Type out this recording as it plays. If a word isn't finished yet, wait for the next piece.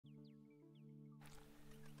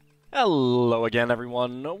Hello again,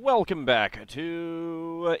 everyone. Welcome back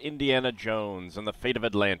to Indiana Jones and the Fate of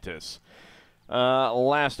Atlantis.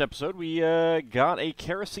 Last episode, we got a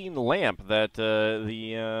kerosene lamp that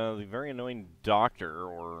the very annoying doctor,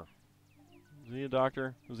 or was he a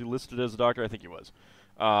doctor? Was he listed as a doctor? I think he was.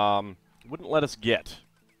 Wouldn't let us get.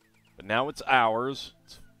 But now it's ours.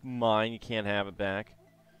 It's mine. You can't have it back.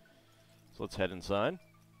 So let's head inside.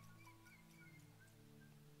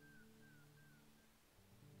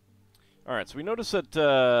 Alright, so we notice that,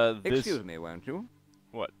 this... Excuse me, won't you?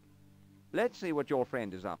 What? Let's see what your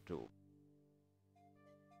friend is up to.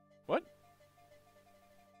 What?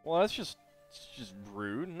 Well, that's just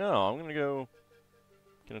rude. No, I'm gonna go...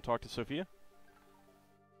 Gonna talk to Sophia?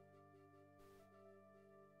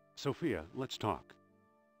 Sophia, let's talk.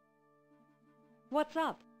 What's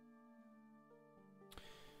up?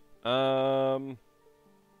 Could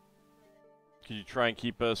you try and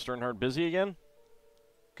keep, Sternhart busy again?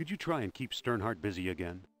 Could you try and keep Sternhart busy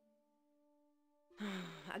again?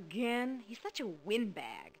 Again? He's such a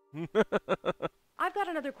windbag. I've got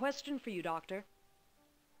another question for you, Doctor.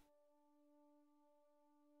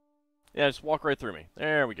 Yeah, just walk right through me.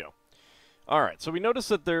 There we go. Alright, so we notice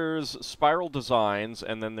that there's spiral designs,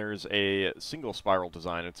 and then there's a single spiral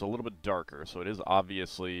design. It's a little bit darker, so it is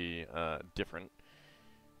obviously different.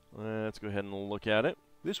 Let's go ahead and look at it.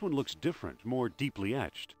 This one looks different, more deeply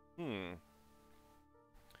etched.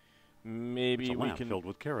 Maybe It's a we lamp can... filled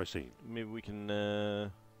with kerosene. Maybe we can,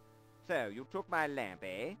 So, you took my lamp,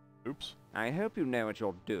 eh? Oops. I hope you know what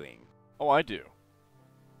you're doing. Oh, I do.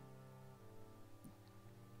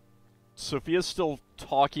 Sophia's still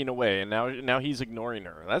talking away, and now he's ignoring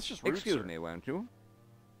her. That's just rude, Excuse sir. me, won't you?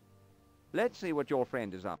 Let's see what your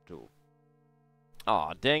friend is up to.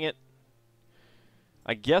 Aw, dang it.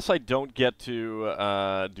 I guess I don't get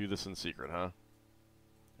to do this in secret, huh?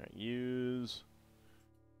 Alright, use...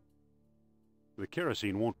 The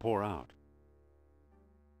kerosene won't pour out.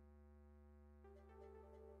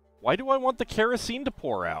 Why do I want the kerosene to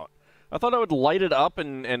pour out? I thought I would light it up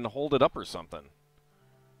and hold it up or something.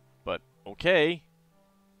 But, okay.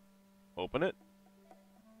 Open it.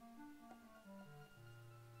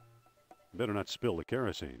 Better not spill the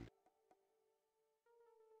kerosene.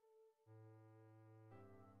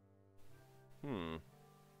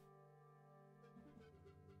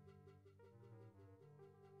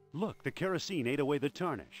 Look, the kerosene ate away the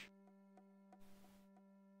tarnish.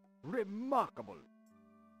 Remarkable.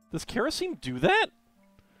 Does kerosene do that?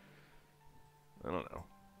 I don't know.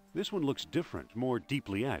 This one looks different, more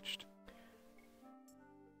deeply etched.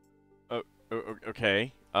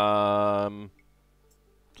 Okay. Can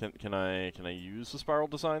I use the spiral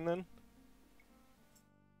design then?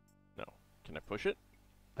 No. Can I push it?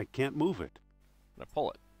 I can't move it. Can I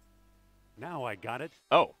pull it? Now I got it.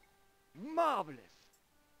 Oh. Marvelous.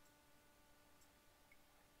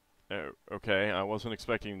 Oh, okay. I wasn't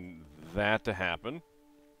expecting that to happen.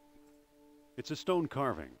 It's a stone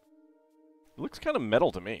carving. It looks kind of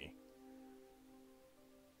metal to me.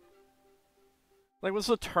 Like, was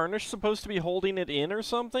the tarnish supposed to be holding it in or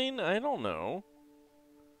something? I don't know.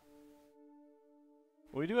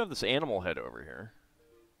 We do have this animal head over here.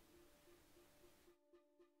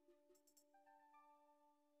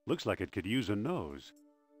 Looks like it could use a nose.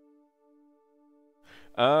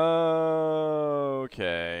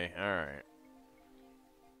 Okay, alright.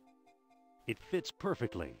 It fits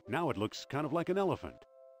perfectly. Now it looks kind of like an elephant.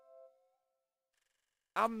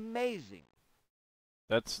 Amazing.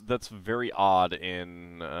 That's very odd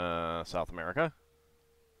in South America.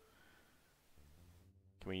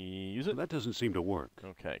 Can we use it? That doesn't seem to work.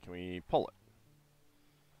 Okay, can we pull it?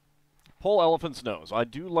 Pull elephant's nose. I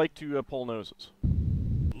do like to pull noses.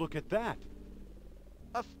 Look at that.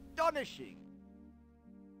 Astonishing.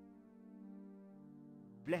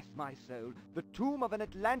 Bless my soul, the tomb of an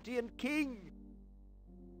Atlantean king.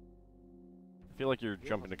 I feel like you're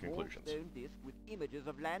jumping to Here's a small conclusions. stone disc with images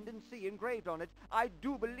of land and sea engraved on it. I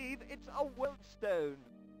do believe it's a world stone.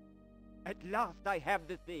 At last I have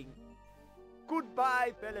the thing.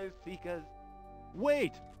 Goodbye, fellow seekers.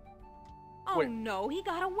 Wait! Oh Wait. no, he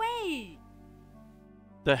got away!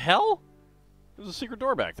 The hell? There's a secret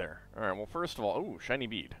door back there. Alright, well, first of all... Ooh, shiny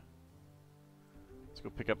bead. Let's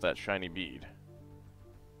go pick up that shiny bead.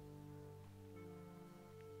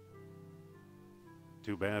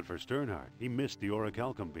 Too bad for Sternhart. He missed the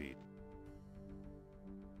orichalcum bead.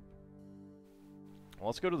 Well,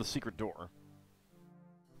 let's go to the secret door.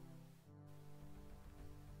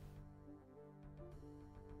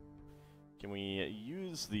 Can we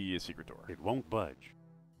use the secret door? It won't budge.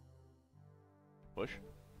 Push.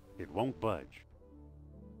 It won't budge.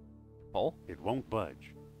 Pull. It won't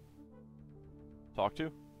budge. Talk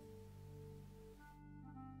to.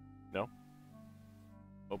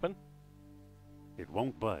 Open. It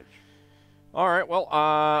won't budge. All right, well,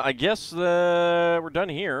 I guess we're done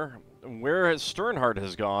here. Where Sternhart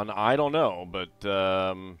has gone, I don't know, but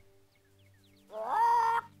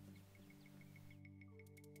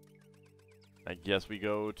I guess we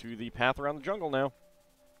go to the path around the jungle now.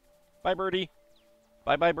 Bye, birdie.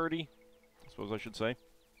 Bye-bye, birdie. I suppose I should say.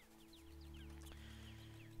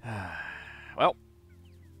 Well,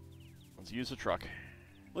 let's use the truck.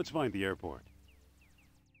 Let's find the airport.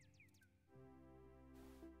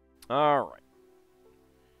 All right.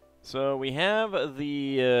 So we have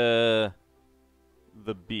the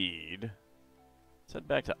bead. Let's head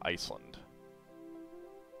back to Iceland.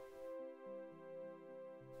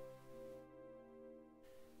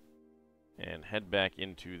 And head back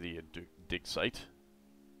into the dig site.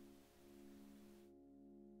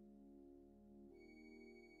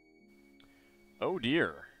 Oh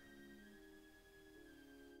dear.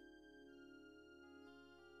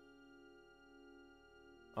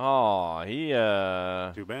 Aw, he,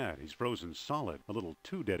 Too bad. He's frozen solid. A little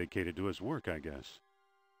too dedicated to his work, I guess.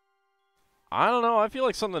 I don't know. I feel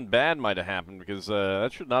like something bad might have happened because that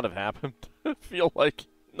should not have happened. I feel like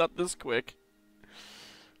not this quick.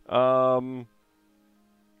 But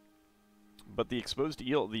the exposed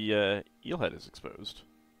eel, the eel head is exposed.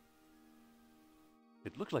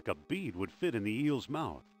 It looks like a bead would fit in the eel's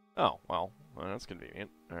mouth. Oh, well, that's convenient.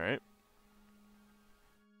 All right.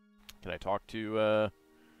 Can I talk to,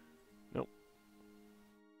 nope.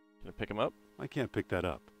 Can I pick him up? I can't pick that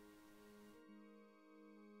up.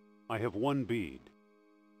 I have one bead.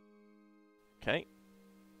 Okay.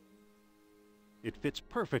 It fits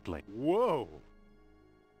perfectly. Whoa!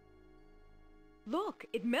 Look,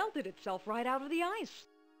 it melted itself right out of the ice.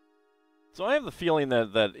 So I have the feeling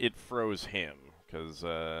that it froze him, because,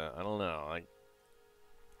 I don't know, like,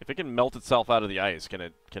 if it can melt itself out of the ice, can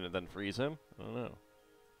it then freeze him? I don't know.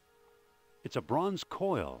 It's a bronze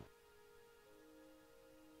coil.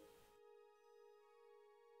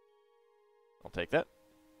 I'll take that.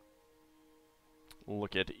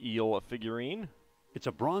 Look at eel figurine. It's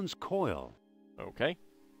a bronze coil. Okay.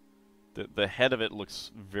 The head of it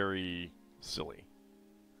looks very silly.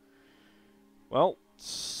 Well,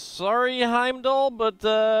 sorry, Heimdall, but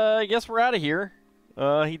I guess we're out of here.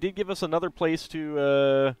 He did give us another place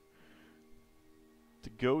to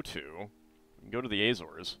go to. We can go to the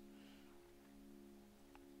Azores.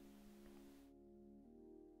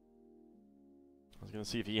 I was gonna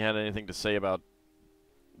see if he had anything to say about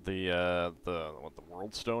the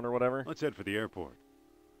World Stone or whatever. Let's head for the airport.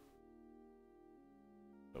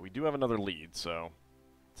 But we do have another lead, so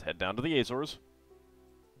let's head down to the Azores.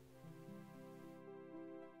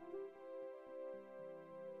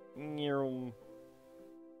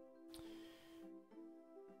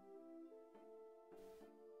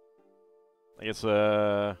 I guess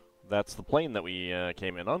that's the plane that we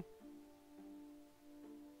came in on.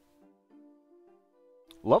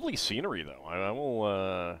 Lovely scenery, though. I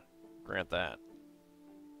will grant that.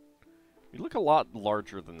 You look a lot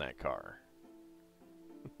larger than that car.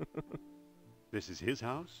 This is his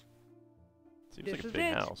house? Seems This like a is big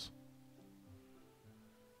it. house.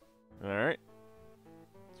 Alright.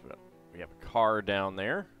 So we have a car down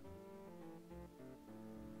there.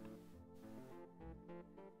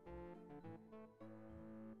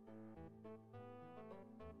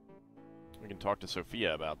 We can talk to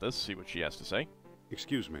Sophia about this, see what she has to say.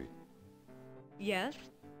 Excuse me. Yes?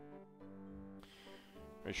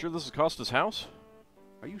 Are you sure this is Costa's house?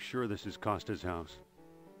 Are you sure this is Costa's house?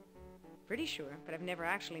 Pretty sure, but I've never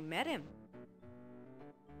actually met him.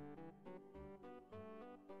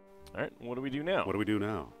 Alright, what do we do now? What do we do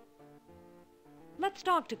now? Let's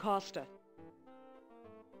talk to Costa.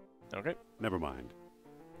 Okay, Never mind.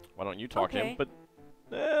 why don't you talk to him? Okay.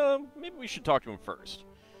 But maybe we should talk to him first.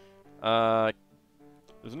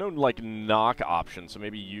 There's no, like, knock option, so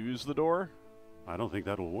maybe use the door? I don't think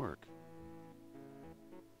that'll work.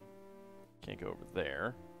 Can't go over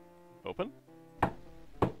there. Open?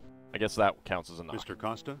 I guess that counts as a knock. Mr.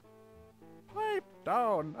 Costa? Pipe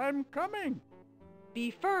down, I'm coming.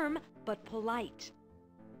 Be firm, but polite.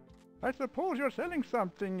 I suppose you're selling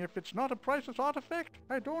something. If it's not a priceless artifact,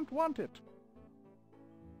 I don't want it.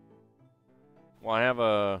 Well, I have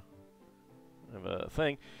a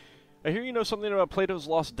thing. I hear you know something about Plato's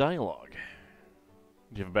Lost Dialogue.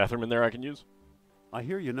 Do you have a bathroom in there I can use? I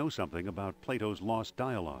hear you know something about Plato's Lost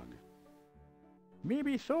Dialogue.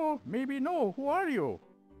 Maybe so, maybe no. Who are you?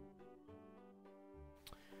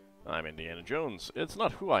 I'm Indiana Jones. It's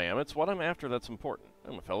not who I am, it's what I'm after that's important.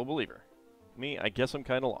 I'm a fellow believer. Me, I guess I'm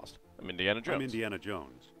kind of lost. I'm Indiana Jones. I'm Indiana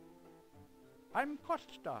Jones. I'm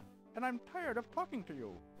Costa, and I'm tired of talking to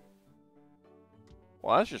you.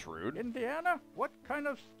 Well, that's just rude. Indiana? What kind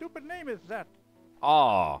of stupid name is that?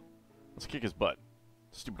 Aw. Let's kick his butt.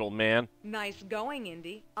 Stupid old man. Nice going,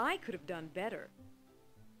 Indy. I could have done better.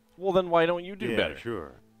 Well, then why don't you do yeah, better?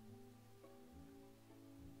 sure.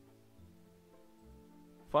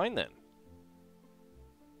 Fine, then.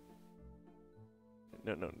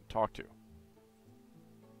 No, talk to.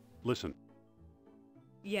 Listen,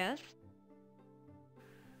 Yes?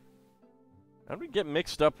 How did we get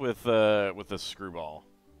mixed up with this screwball?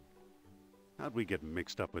 how'd we get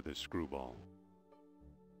mixed up with this screwball?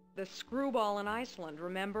 The screwball in Iceland,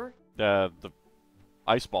 remember? The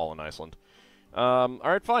ice ball in Iceland.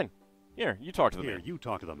 Alright, fine. Here, you talk to the Here, man. you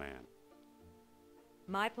talk to the man.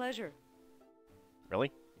 My pleasure.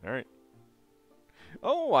 Really? Alright.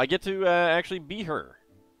 Oh, I get to actually be her.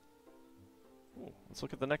 Ooh, let's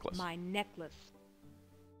look at the necklace. My necklace.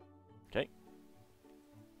 Okay.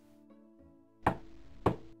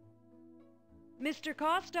 Mr.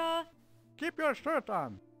 Costa! Keep your shirt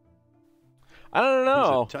on. I don't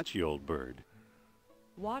know. He's a touchy old bird.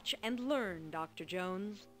 Watch and learn, Dr.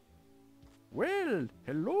 Jones. Well,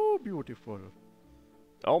 hello, beautiful.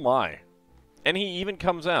 Oh my. And he even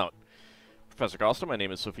comes out. Professor Costa, my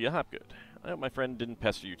name is Sophia Hopgood. I hope my friend didn't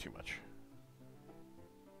pester you too much.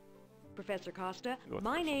 Professor Costa, Go with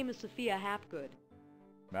my first. name is Sophia Hapgood.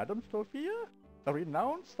 Madam Sophia? A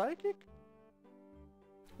renowned psychic?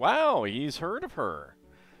 Wow, he's heard of her.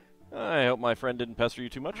 I hope my friend didn't pester you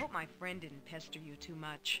too I much. hope my friend didn't pester you too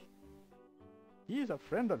much. He's a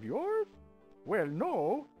friend of yours? Well,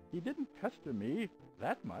 no, he didn't pester me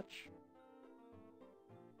that much.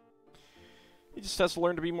 He just has to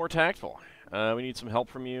learn to be more tactful. We need some help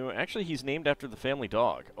from you. Actually, he's named after the family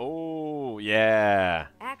dog. Oh, yeah.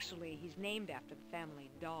 Actually, he's named after the family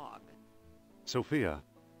dog. Sophia,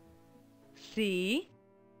 See?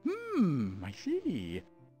 I see.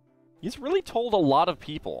 He's really told a lot of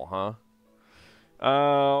people, huh?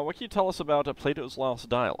 What can you tell us about Plato's Lost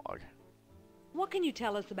Dialogue? What can you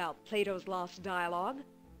tell us about Plato's Lost Dialogue?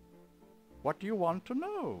 What do you want to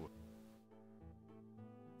know?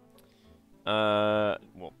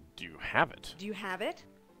 Well, do you have it? Do you have it?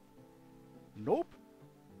 Nope.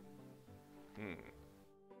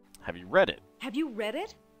 Have you read it? Have you read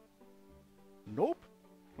it? Nope.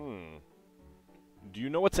 Do you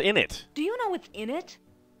know what's in it? Do you know what's in it?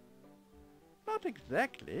 Not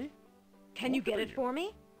exactly. Can you What get are it you? for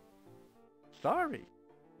me? Sorry.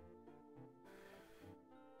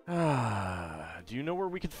 Do you know where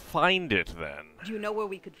we could find it, then? Do you know where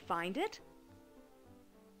we could find it?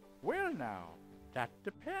 Well now, that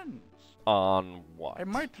depends. On what? I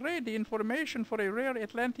might trade the information for a rare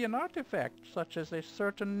Atlantean artifact, such as a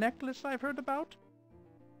certain necklace I've heard about.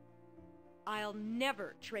 I'll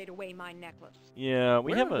never trade away my necklace. Yeah,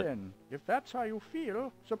 we well have a... then, if that's how you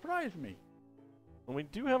feel, surprise me. Well, we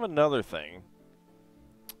do have another thing.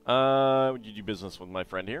 Would you do business with my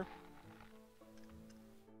friend here?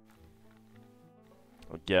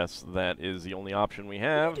 I guess that is the only option we Will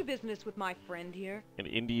have. you do business with my friend here? And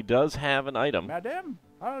Indy does have an item. Madam,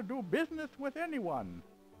 I'll do business with anyone.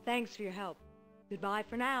 Thanks for your help. Goodbye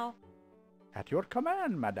for now. At your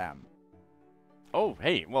command, madam. Oh,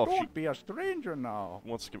 hey, well, if she Don't be a stranger now.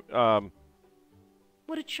 wants to... I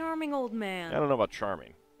What a charming old man. don't know about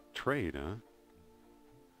charming. trade, huh?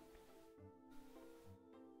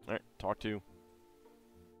 Alright, talk to...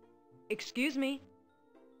 Excuse me.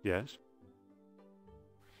 Yes?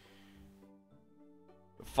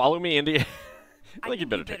 Follow me, Indy. I I think you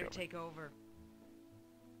better better take over.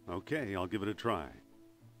 take over. Okay, I'll give it a try.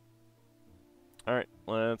 Alright,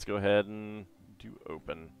 let's go ahead and do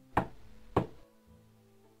open.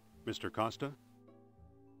 Mr. Costa?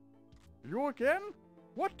 You again?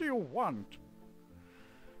 What do you want?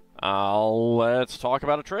 Let's talk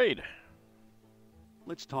about a trade.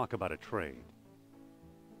 Let's talk about a trade.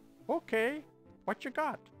 Okay, what you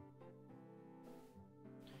got?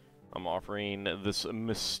 I'm offering this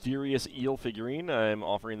mysterious eel figurine. I'm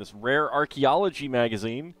offering this rare archaeology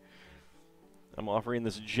magazine. I'm offering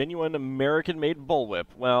this genuine American-made bullwhip.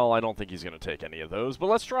 Well, I don't think he's going to take any of those, but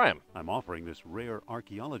let's try him. I'm offering this rare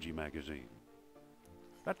archaeology magazine.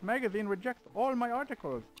 That magazine rejects all my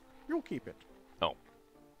articles. You keep it. Oh.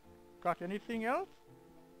 Got anything else?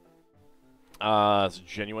 It's a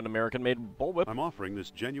genuine American-made bullwhip. I'm offering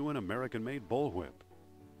this genuine American-made bullwhip.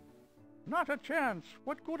 Not a chance.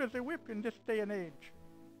 What good is a whip in this day and age?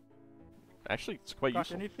 Actually, it's quite Got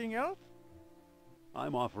useful. anything else?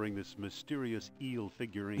 I'm offering this mysterious eel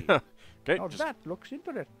figurine. Okay, Now just that looks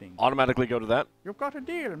interesting. automatically go to that. You've got a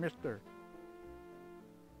deal, mister.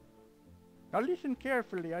 Now listen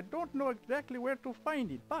carefully. I don't know exactly where to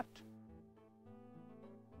find it, but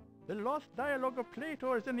The lost dialogue of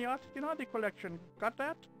Plato is in the Ashkenazi collection. Got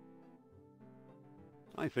that?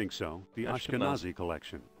 I think so. The Ashkenazi. Ashkenazi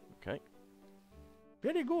collection. Okay.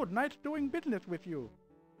 Very good. Nice doing business with you.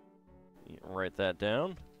 Yeah, write that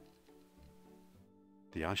down.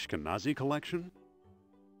 The Ashkenazi collection?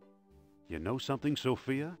 You know something,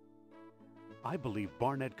 Sophia? I believe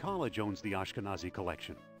Barnett College owns the Ashkenazi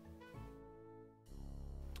collection.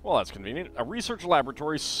 Well, that's convenient. A research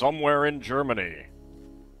laboratory somewhere in Germany.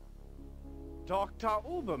 Dr.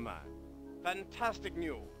 Uberman, fantastic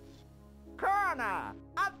news. Kerner,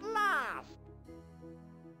 at last!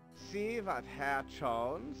 See what Herr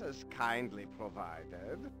Jones has kindly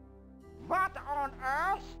provided? What on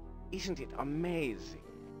earth? Isn't it amazing?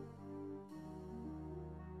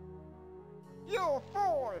 You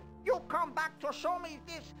fool! You come back to show me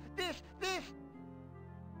this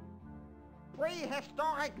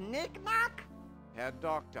prehistoric knick-knack? Herr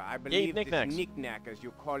Doctor, I believe this knickknacks. knick-knack, as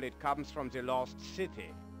you call it, comes from the lost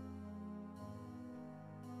city.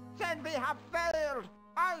 Then we have failed!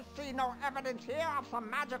 I see no evidence here of some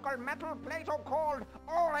magical metal Plato called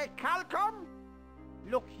orichalcum!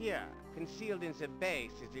 Look here, concealed in the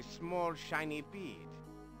base is a small shiny bead.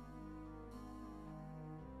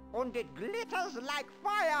 And it glitters like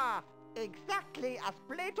fire! Exactly as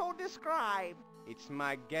Plato described. It's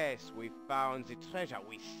my guess we found the treasure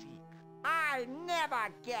we seek. I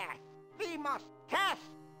never guess! We must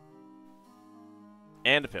test!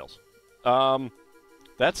 And it fails.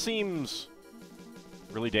 That seems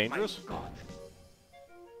really dangerous. My God.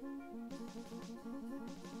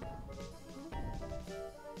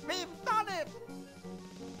 We've done it!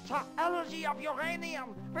 The energy of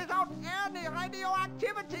uranium without any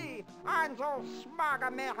radioactivity! And those smug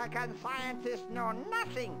American scientists know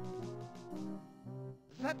nothing!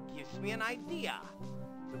 That gives me an idea.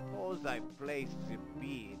 Suppose I place the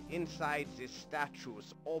bead inside the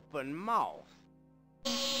statue's open mouth.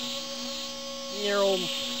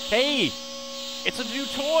 Hey! It's a new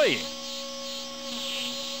toy!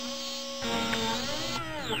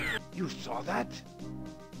 You saw that?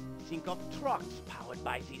 Think of trucks powered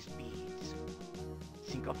by these beads.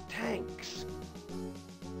 Think of tanks.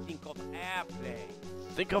 Think of airplanes.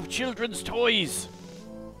 Think of children's toys!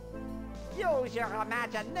 Use your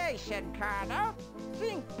imagination, Colonel.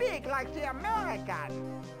 Think big like the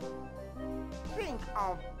American. Think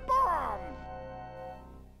of bombs.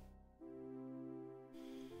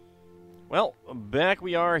 Well, back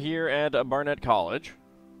we are here at Barnett College.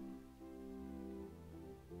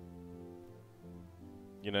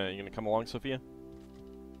 You gonna come along, Sophia?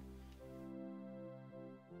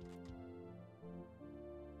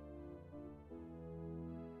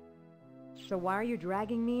 So why are you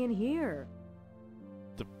dragging me in here?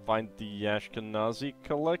 To find the Ashkenazi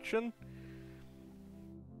collection?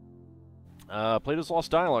 Plato's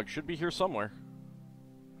Lost Dialogue should be here somewhere.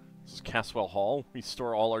 This is Caswell Hall. We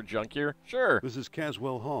store all our junk here. Sure. This is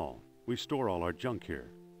Caswell Hall. We store all our junk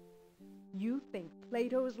here. You think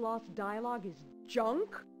Plato's Lost Dialogue is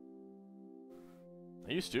junk?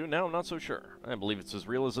 I used to. Now I'm not so sure. I believe it's as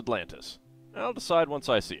real as Atlantis. I'll decide once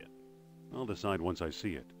I see it. I'll decide once I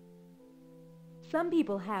see it. Some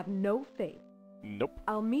people have no faith. Nope.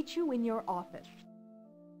 I'll meet you in your office.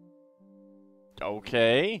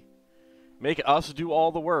 Okay. Make us do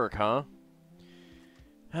all the work, huh?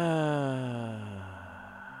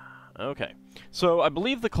 Okay. So I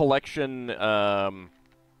believe the collection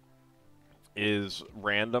is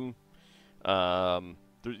random.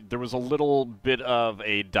 There was a little bit of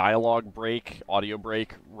a dialogue break, audio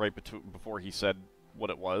break, right before he said what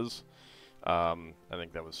it was. I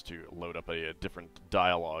think that was to load up a different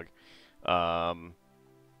dialogue.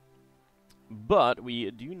 But we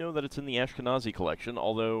do know that it's in the Ashkenazi collection,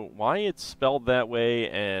 although why it's spelled that way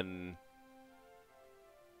and...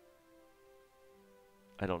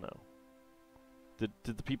 I don't know. Did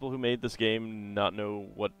the people who made this game not know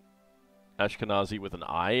what Ashkenazi with an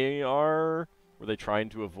I are? Were they trying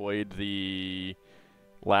to avoid the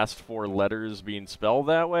last four letters being spelled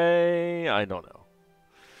that way? I don't know.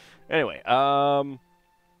 Anyway,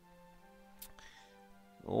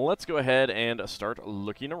 let's go ahead and start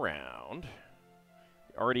looking around.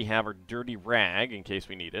 We already have our dirty rag in case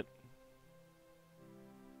we need it.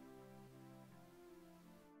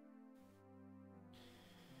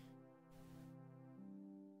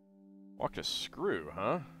 Walk to screw,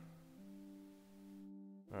 huh?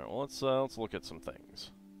 Alright, well let's look at some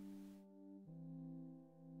things.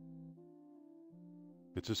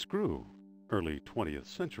 It's a screw. Early 20th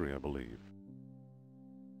century, I believe.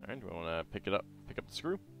 Alright, do we want to pick up the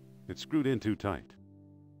screw? It's screwed in too tight.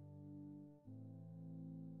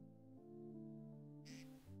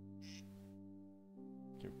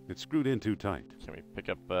 It's screwed in too tight. Can we pick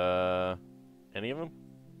up any of them?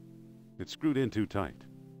 It's screwed in too tight.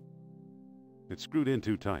 It's screwed in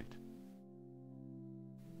too tight.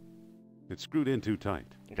 It's screwed in too tight.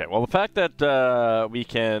 Okay, well, the fact that we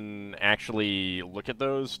can actually look at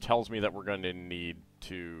those tells me that we're going to need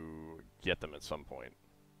to get them at some point.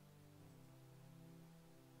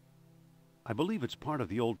 I believe it's part of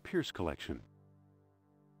the old Pierce collection.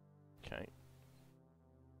 Okay.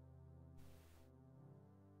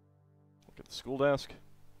 Look at the school desk.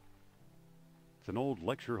 It's an old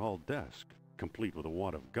lecture hall desk, complete with a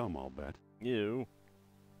wad of gum, I'll bet. Ew.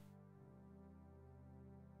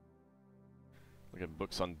 Look at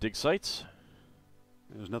books on dig sites.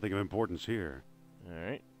 There's nothing of importance here.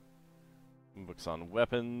 Alright. Books on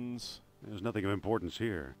weapons. There's nothing of importance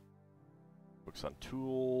here. Books on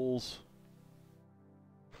tools.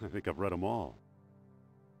 I think I've read them all.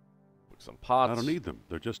 Books on pots. I don't need them.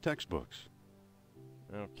 They're just textbooks.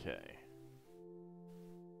 Okay.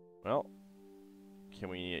 Well, can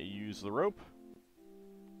we use the rope?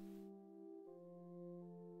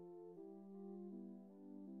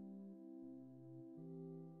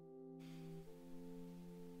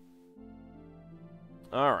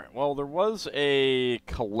 Alright, well, there was a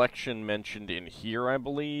collection mentioned in here, I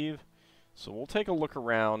believe. So we'll take a look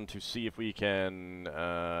around to see if we can,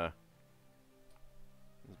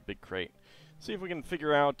 big crate. See if we can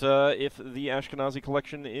figure out if the Ashkenazi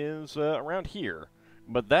collection is around here.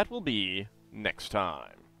 But that will be next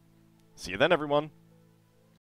time. See you then, everyone.